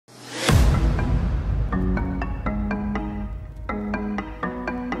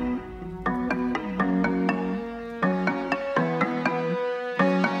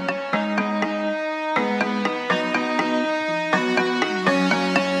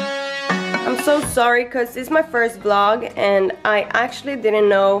so sorry because it's my first vlog and I actually didn't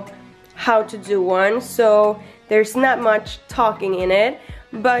know how to do one, so there's not much talking in it,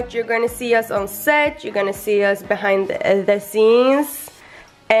 but you're gonna see us on set, you're gonna see us behind the scenes,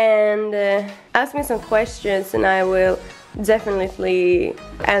 and ask me some questions and I will definitely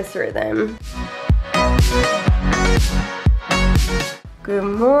answer them. Good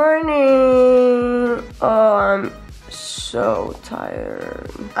morning. Oh, I'm so tired.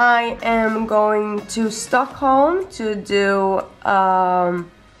 I am going to Stockholm to do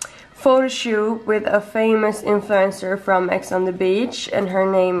photo shoot with a famous influencer from Ex on the Beach, and her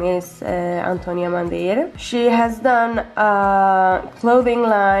name is Antonija Mandir. She has done a clothing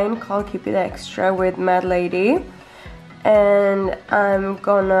line called Keep It Extra with Madlady, and I'm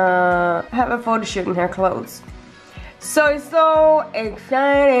gonna have a photo shoot in her clothes. So it's so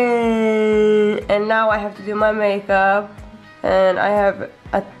exciting! And now I have to do my makeup, and I have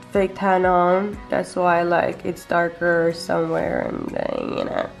a fake tan on. That's why like it's darker somewhere, and you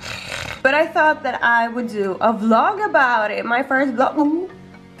know. But I thought that I would do a vlog about it. My first vlog. Ooh,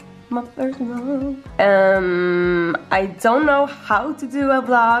 my first vlog. I don't know how to do a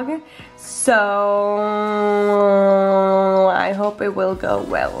vlog, so I hope it will go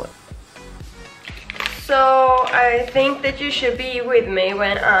well. So I think that you should be with me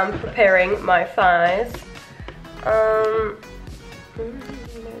when I'm preparing my files.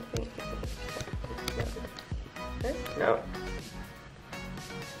 No.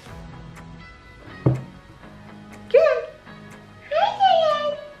 Good.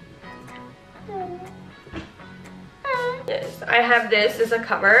 Yes, I have this as a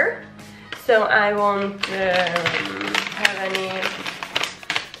cover, so I won't have any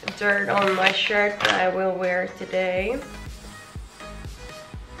dirt on my shirt that I will wear today.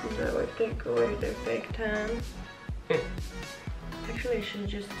 That would take away the fake tan. Actually, I should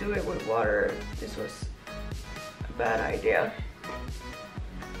just do it with water. This was a bad idea.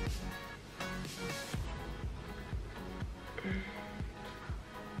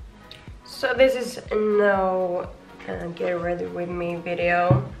 So this is no get ready with me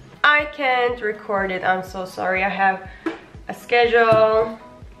video. I can't record it, I'm so sorry. I have a schedule,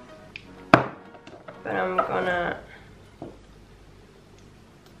 but I'm gonna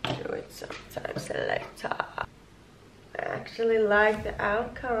do it sometimes later. I actually like the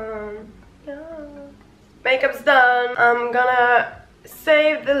outcome. Yeah. Makeup's done. I'm gonna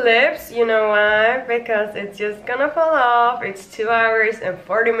save the lips, you know why? Because it's just gonna fall off. It's 2 hours and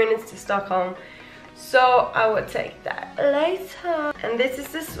 40 minutes to Stockholm, so I will take that later. And this is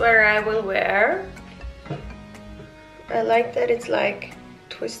the sweater I will wear. I like that it's like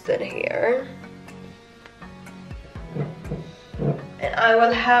twisted here. And I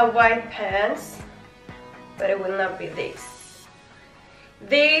will have white pants, but it will not be these.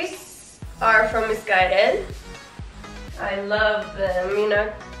 These are from Misguided. I love them, you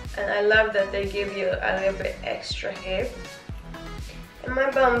know, and I love that they give you a little bit extra hip. And my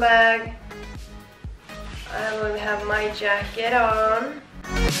bum bag, I will have my jacket on.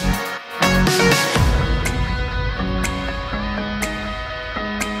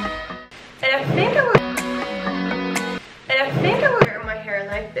 And I think I will wear my hair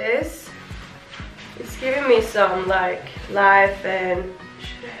like this. It's giving me some like life, and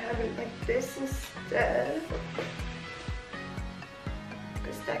should I have it like this instead?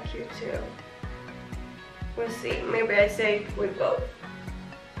 Is that cute too? We'll see. Maybe I say with both.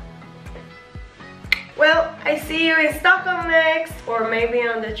 Well, I see you in Stockholm next, or maybe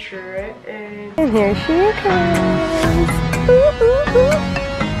on the trip. And here she comes. Ooh, ooh, ooh.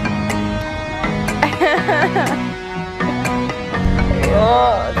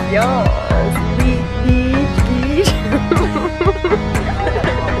 Yes, beach, beach.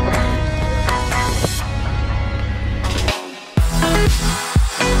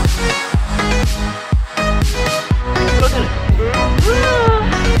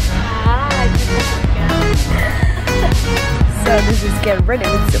 So this is Get Ready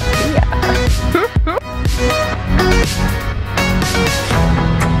with Sophia.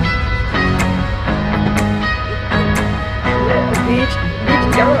 Beach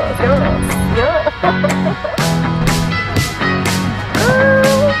girls,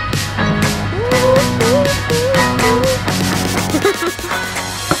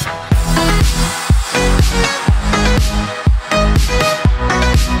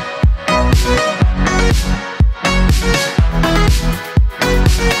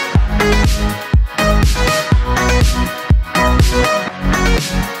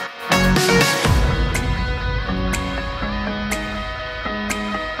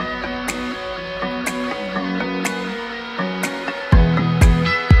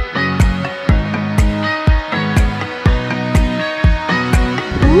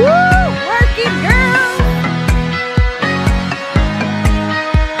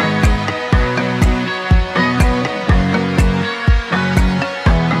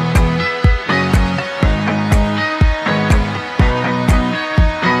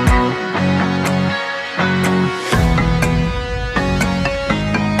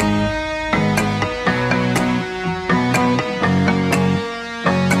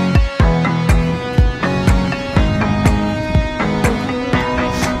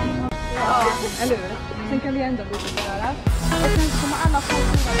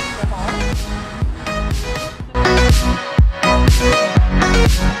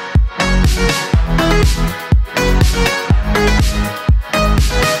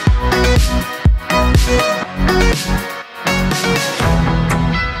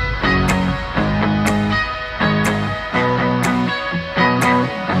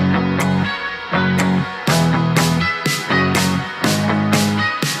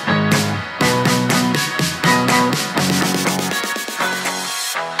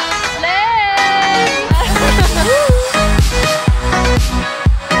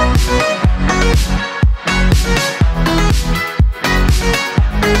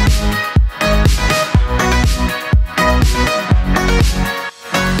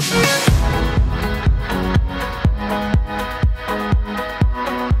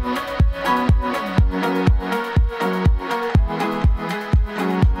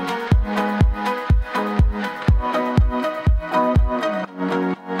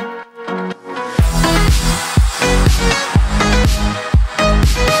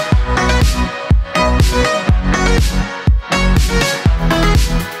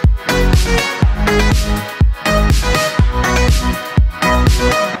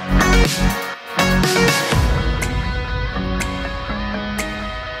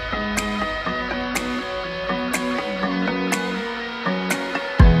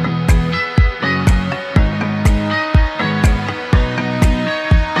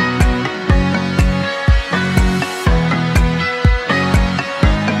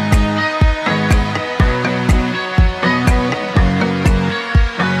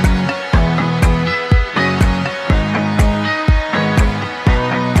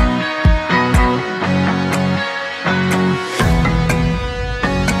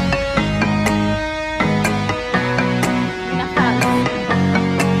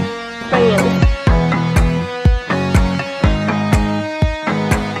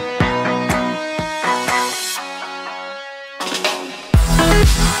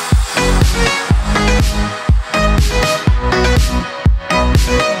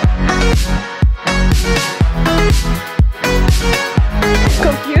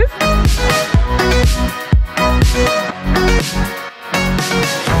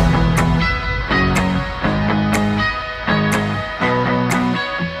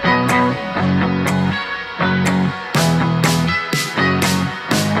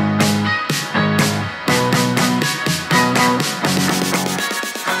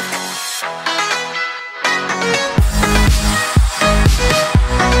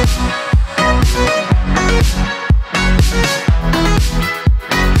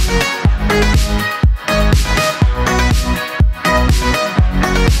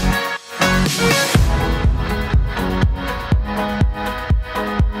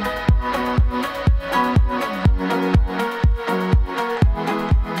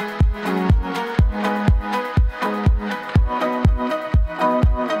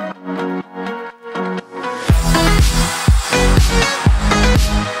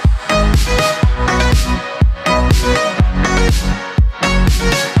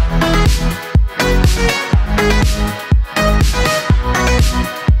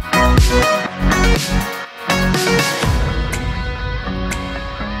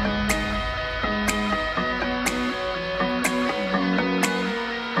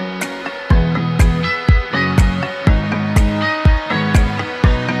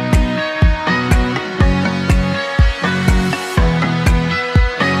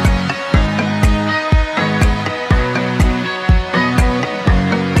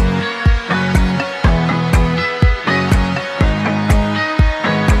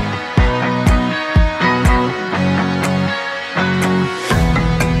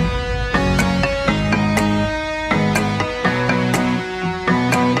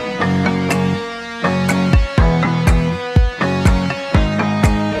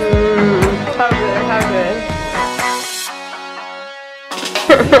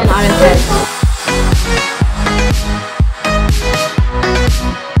 10 out of 10.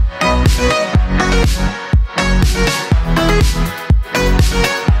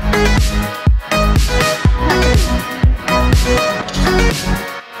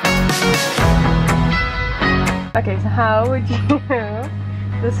 Okay, so how would you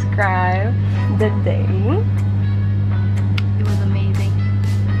describe the day? It was amazing.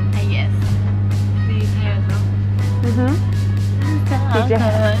 I guess. Did you tell yourself?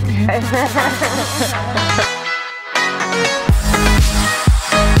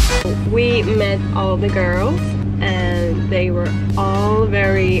 We met all the girls and they were all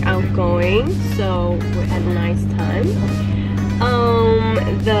very outgoing, so we had a nice time.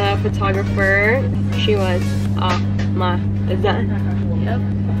 The photographer, she was Madlady. Yep.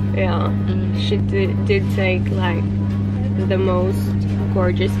 Yeah, she did take like the most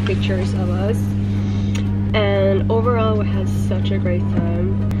gorgeous pictures of us, and overall we had such a great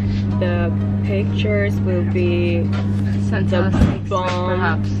time. The pictures will be Fantastic, bomb.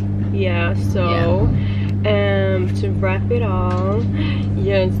 perhaps. Yeah, so to wrap it all,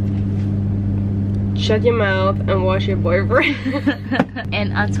 just shut your mouth and watch your boyfriend.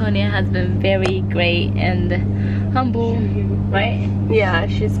 And Antonija has been very great and humble, right? Yeah,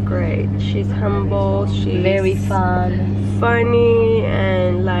 she's great. She's humble. She's Very fun. funny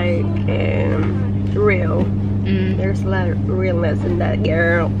and like real. There's a lot of realness in that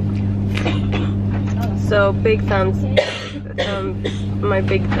girl. So big thumbs. My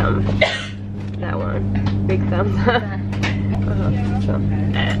big thumb. That one. Big thumb. So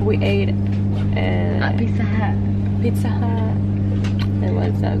we ate At Pizza Hut. Pizza Hut. It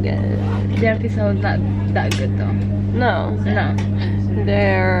was so good. Their pizza was not that good though. No, No.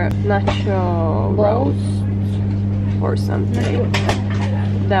 they're nacho roast or something.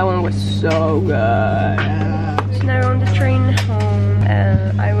 That one was so good. So now we're on the train home.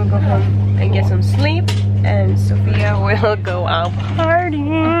 I will go home and get some sleep, and Sophia will go out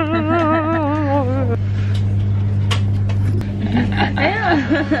partying.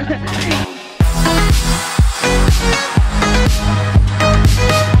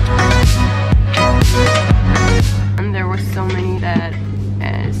 And there were so many that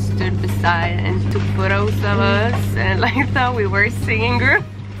stood beside and took photos of us, and like thought we were a singing group.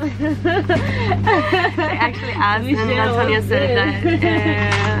 They actually asked, and Antonija said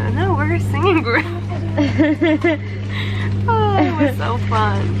that no, we're a singing group. Oh, it was so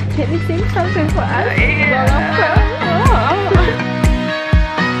fun. Can you sing something for us?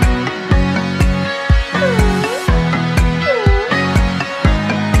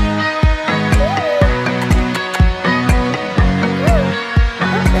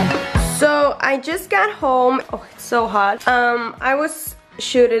 So I just got home. Oh, it's so hot. I was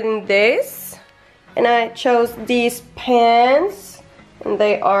shooting this, and I chose these pants, and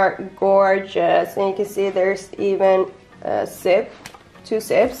they are gorgeous. And you can see there's even a zip, 2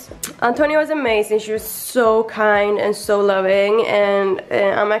 zips. Antonija was amazing. She was so kind and so loving, and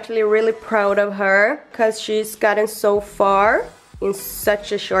I'm actually really proud of her because she's gotten so far in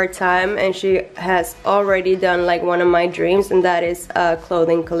such a short time, and she has already done like one of my dreams, and that is a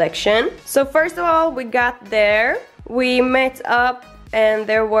clothing collection. So first of all, we got there, we met up, and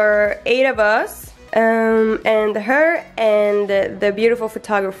there were 8 of us, and her and the beautiful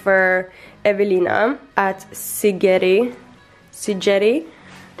photographer Evelina at Sigeti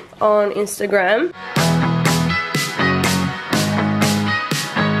on Instagram.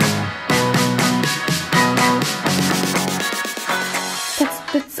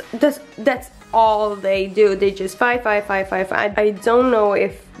 That's all they do. They just fight. I don't know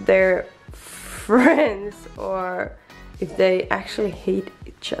if they're friends or if they actually hate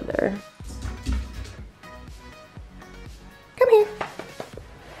each other. Come here.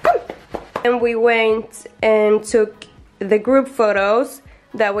 Come. And we went and took the group photos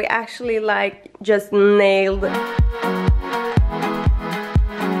that we actually like just nailed.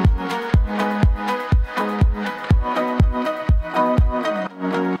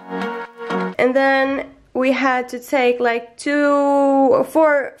 And then we had to take like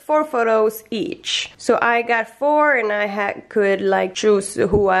four photos each. So I got 4, and I could like choose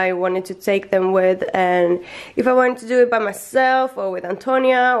who I wanted to take them with, and if I wanted to do it by myself or with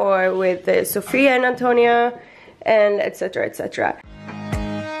Antonija or with Sophia and Antonija, and etc, etc.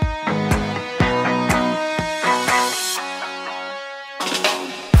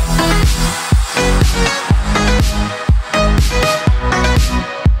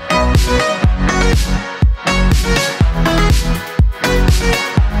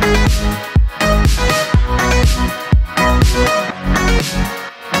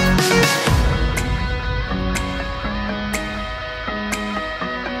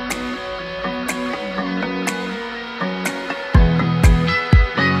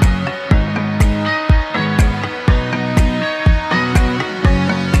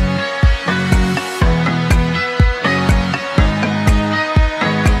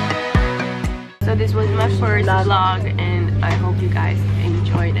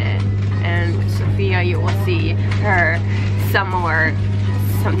 know you will see her somewhere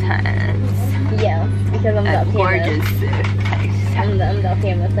sometimes. Yeah, because I'm that gorgeous famous. place. I'm that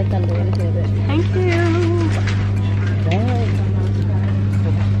famous, like I'm doing it. Thank you.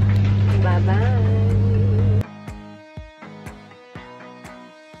 Bye-bye.